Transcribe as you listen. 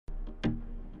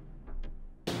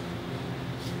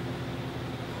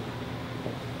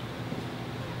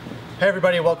Hey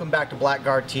everybody, welcome back to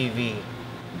Blackguard TV.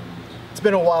 It's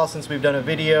been a while since we've done a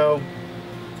video.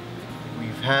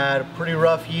 We've had a pretty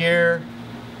rough year.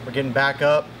 We're getting back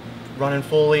up, running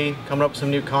fully, coming up with some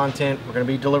new content. We're going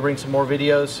to be delivering some more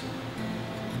videos.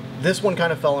 This one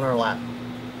kind of fell in our lap.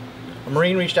 A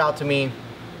Marine reached out to me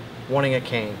wanting a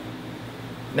cane.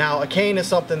 Now, a cane is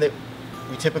something that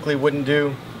we typically wouldn't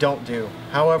do, don't do.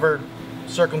 However,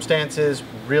 circumstances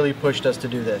really pushed us to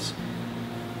do this.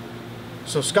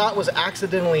 So Scott was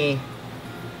accidentally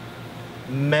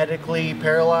medically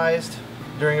paralyzed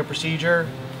during a procedure.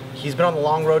 He's been on the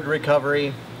long road to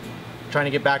recovery, trying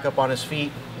to get back up on his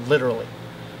feet, literally.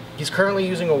 He's currently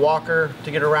using a walker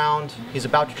to get around. He's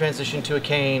about to transition to a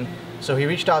cane. So he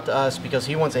reached out to us because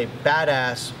he wants a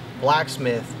badass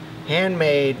blacksmith,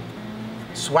 handmade,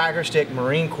 swagger stick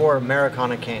Marine Corps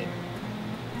Americana cane.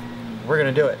 We're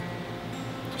gonna do it.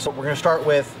 So we're gonna start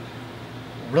with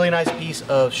really nice piece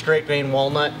of straight grain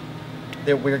walnut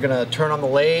that we're gonna turn on the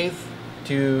lathe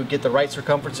to get the right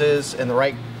circumferences and the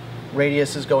right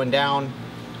radiuses going down.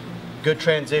 Good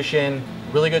transition,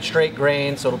 really good straight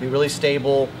grain, so it'll be really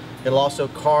stable. It'll also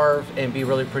carve and be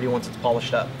really pretty once it's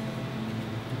polished up.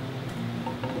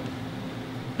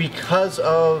 Because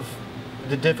of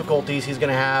the difficulties he's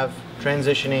gonna have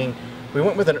transitioning, we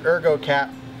went with an ergo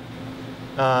cap,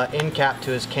 end cap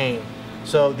to his cane.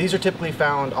 So these are typically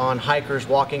found on hikers'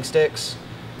 walking sticks.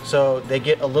 So they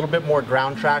get a little bit more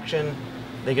ground traction.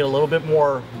 They get a little bit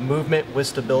more movement with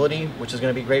stability, which is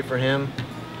going to be great for him.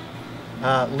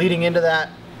 Leading into that,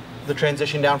 the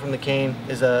transition down from the cane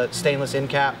is a stainless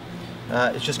end cap.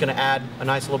 It's just going to add a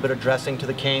nice little bit of dressing to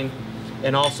the cane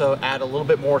and also add a little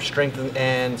bit more strength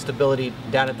and stability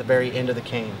down at the very end of the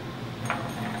cane.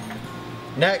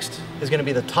 Next is going to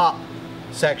be the top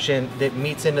section that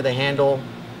meets into the handle.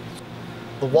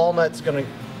 The walnut's going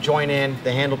to join in,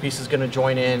 the handle piece is going to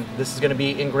join in. This is going to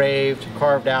be engraved,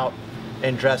 carved out,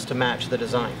 and dressed to match the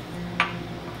design.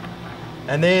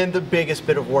 And then the biggest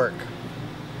bit of work,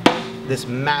 this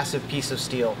massive piece of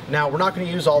steel. Now, we're not going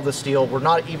to use all the steel. We're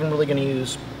not even really going to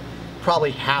use probably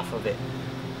half of it.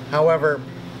 However,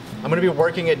 I'm going to be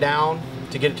working it down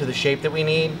to get it to the shape that we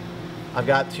need. I've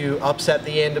got to upset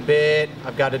the end a bit.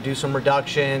 I've got to do some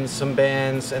reductions, some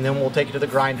bends, and then we'll take it to the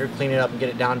grinder, clean it up, and get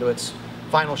it down to its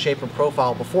final shape and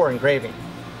profile before engraving.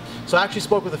 So I actually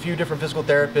spoke with a few different physical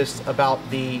therapists about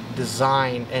the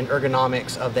design and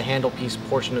ergonomics of the handle piece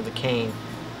portion of the cane.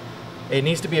 It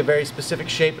needs to be a very specific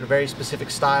shape and a very specific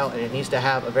style, and it needs to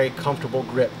have a very comfortable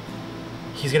grip.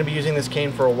 He's going to be using this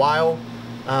cane for a while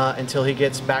until he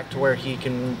gets back to where he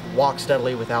can walk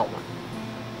steadily without one.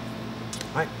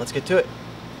 All right, let's get to it.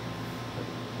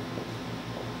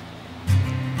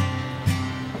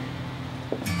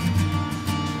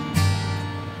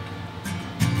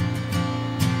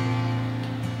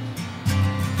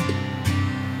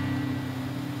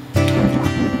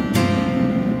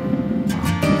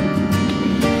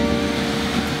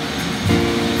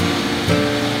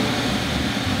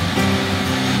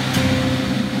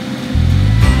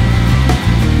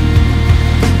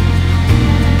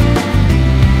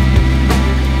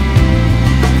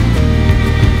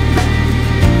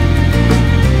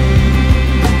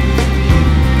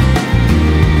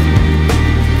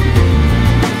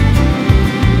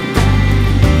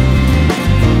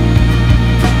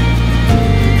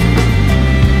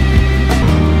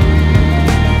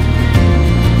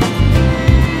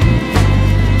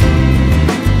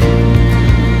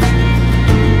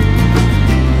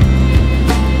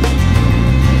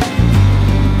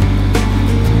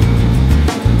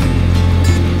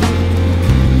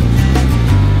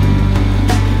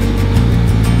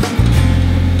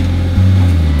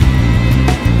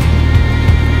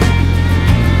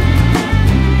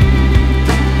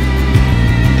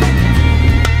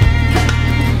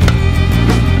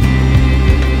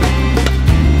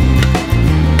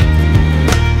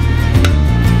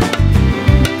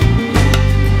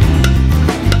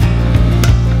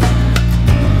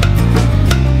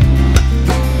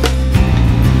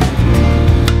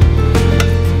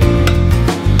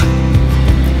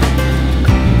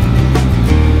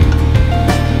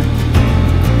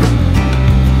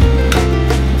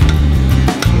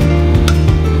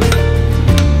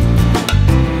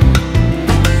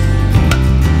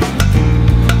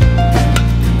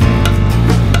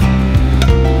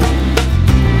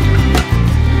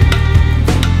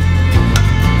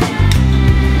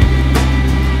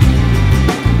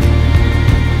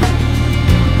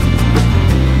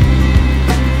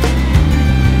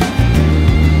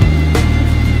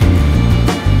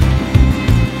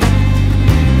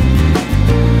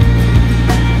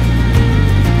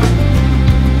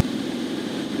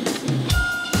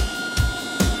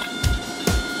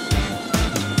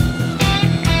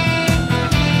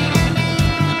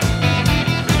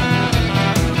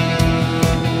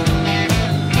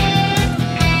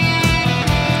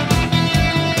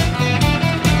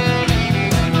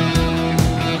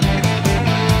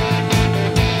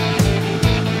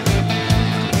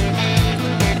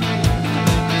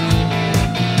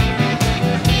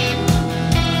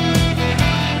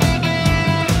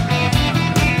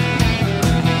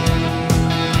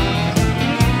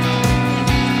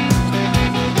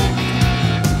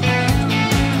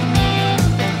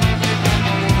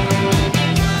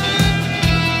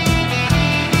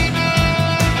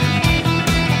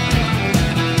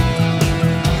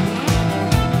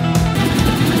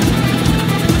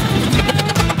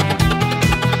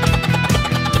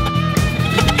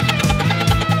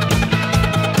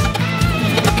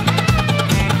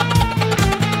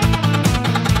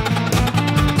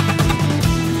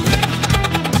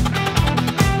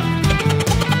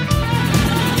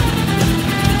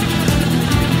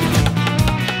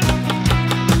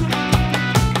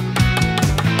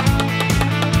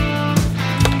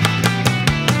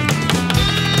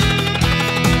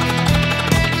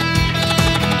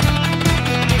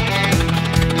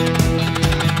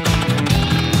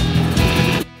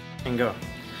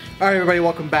 Alright everybody,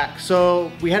 welcome back.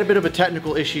 So we had a bit of a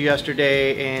technical issue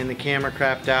yesterday and the camera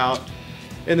crapped out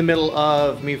in the middle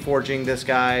of me forging this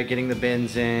guy, getting the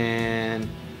bins in,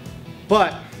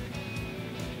 but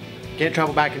can't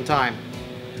travel back in time.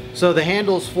 So the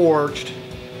handle's forged,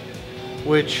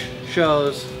 which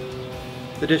shows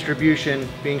the distribution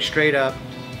being straight up.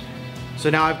 So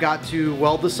now I've got to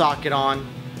weld the socket on,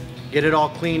 get it all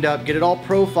cleaned up, get it all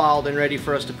profiled and ready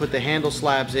for us to put the handle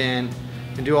slabs in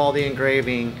and do all the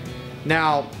engraving.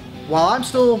 Now, while I'm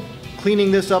still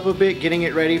cleaning this up a bit, getting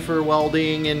it ready for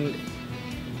welding and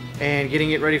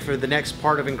getting it ready for the next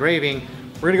part of engraving,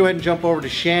 we're gonna go ahead and jump over to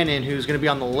Shannon, who's gonna be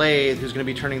on the lathe, who's gonna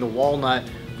be turning the walnut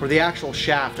for the actual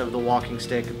shaft of the walking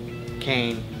stick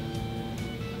cane.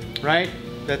 Right?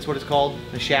 That's what it's called?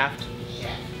 The shaft?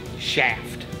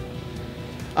 Shaft.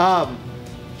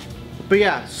 But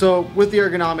yeah, so with the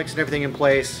ergonomics and everything in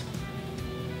place,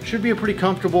 should be a pretty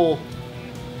comfortable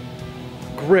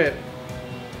grip.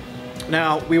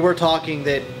 Now, we were talking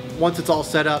that once it's all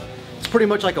set up, it's pretty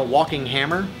much like a walking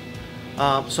hammer.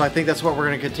 So I think that's what we're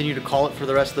going to continue to call it for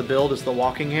the rest of the build, is the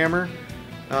walking hammer.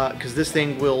 Because this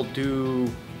thing will do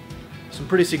some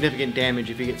pretty significant damage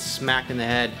if you get smacked in the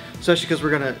head. Especially because we're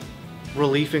going to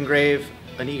relief engrave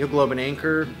an Eagle Globe and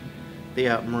Anchor,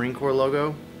 the Marine Corps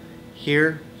logo,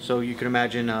 here. So you can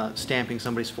imagine stamping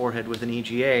somebody's forehead with an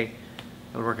EGA. It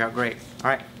would work out great.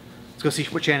 Alright, let's go see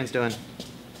what Shannon's doing.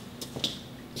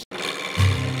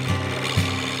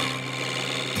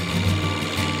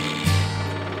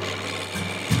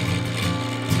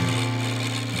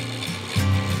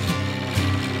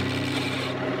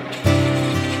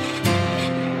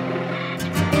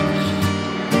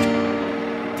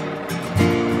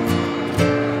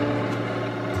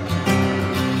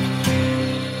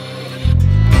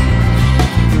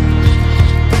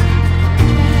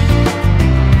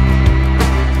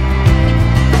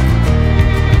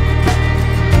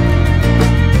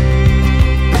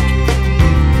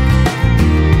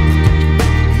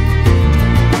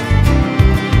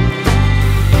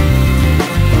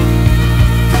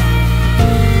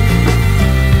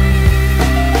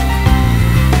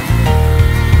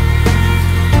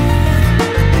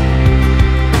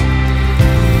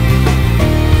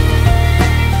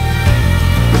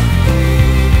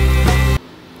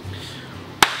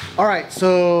 Alright,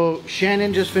 so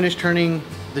Shannon just finished turning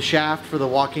the shaft for the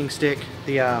walking stick,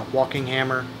 the walking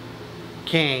hammer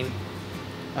cane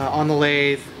on the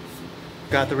lathe.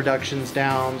 Got the reductions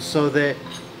down so that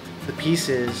the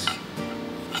pieces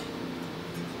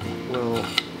will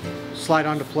slide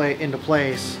into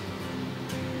place.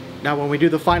 Now when we do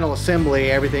the final assembly,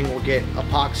 everything will get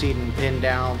epoxied and pinned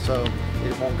down so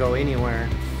it won't go anywhere.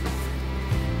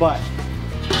 But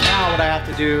now what I have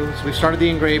to do is we've started the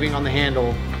engraving on the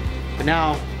handle. But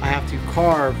now I have to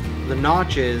carve the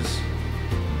notches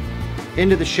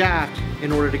into the shaft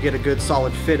in order to get a good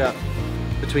solid fit up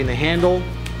between the handle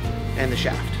and the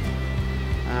shaft.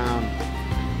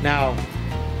 Now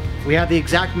we have the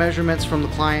exact measurements from the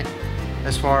client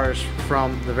as far as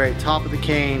from the very top of the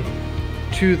cane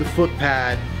to the foot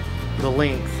pad, the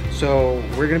length. So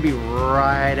we're gonna be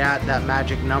right at that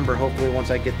magic number hopefully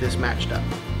once I get this matched up.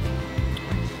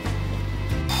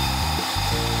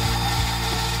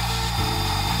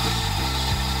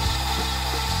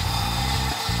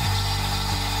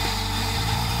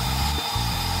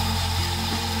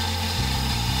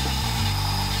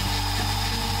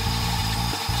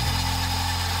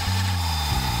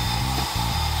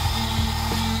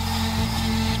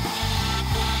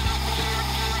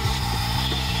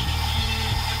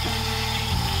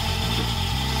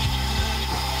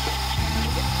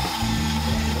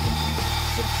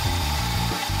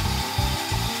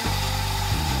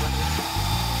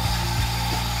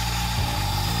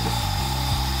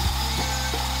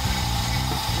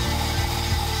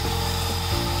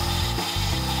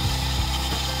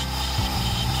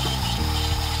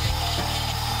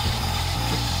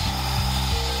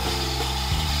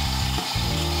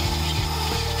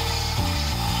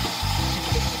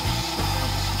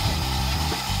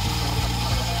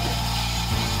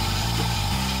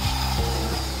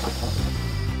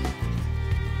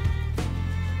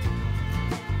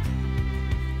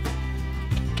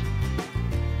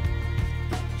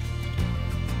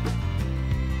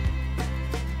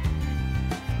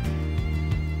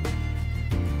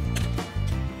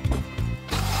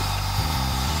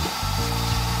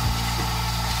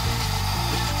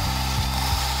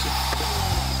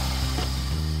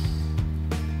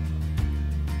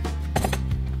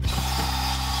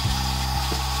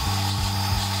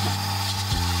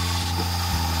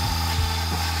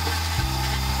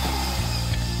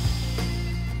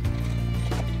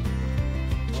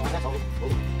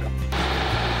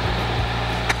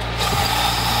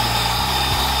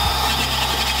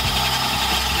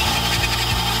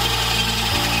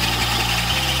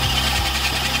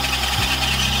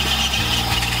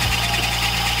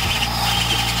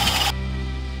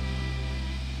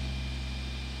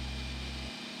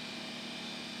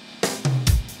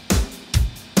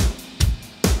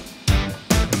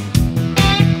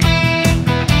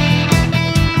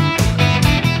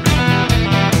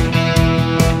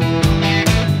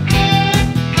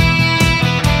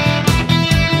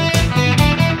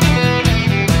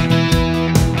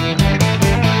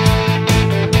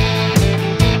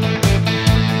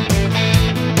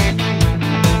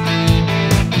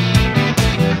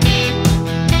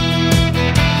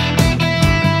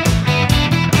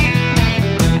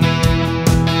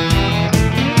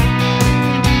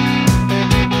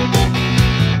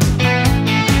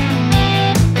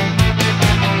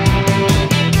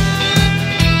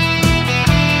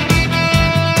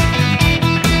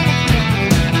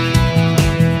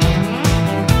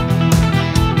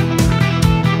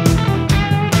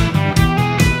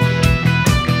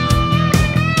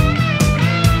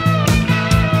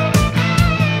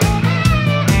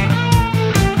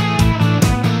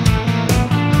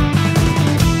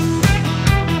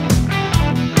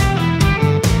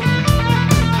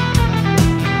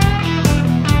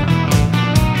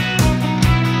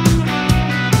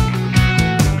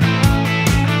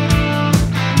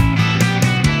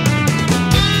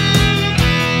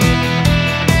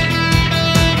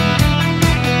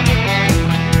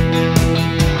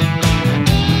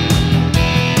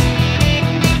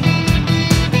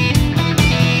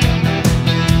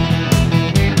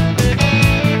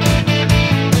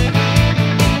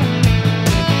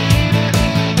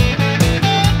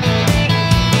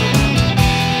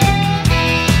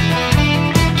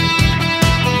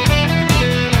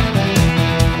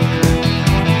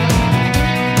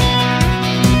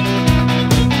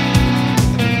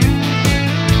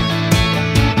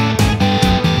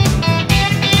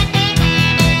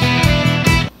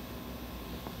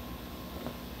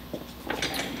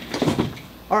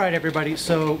 right, everybody,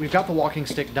 so we've got the walking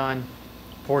stick done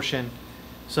portion.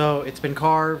 So it's been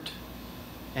carved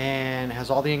and has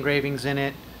all the engravings in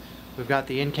it. We've got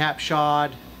the end cap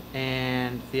shod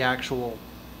and the actual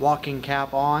walking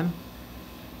cap on.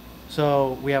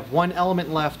 So we have one element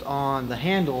left on the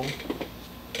handle.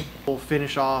 We'll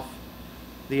finish off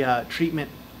the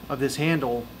treatment of this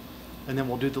handle, and then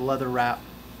we'll do the leather wrap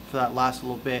for that last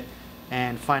little bit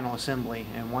and final assembly.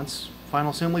 And once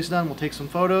final assembly is done, we'll take some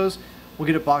photos, we'll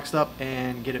get it boxed up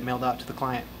and get it mailed out to the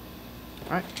client.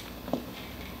 All right.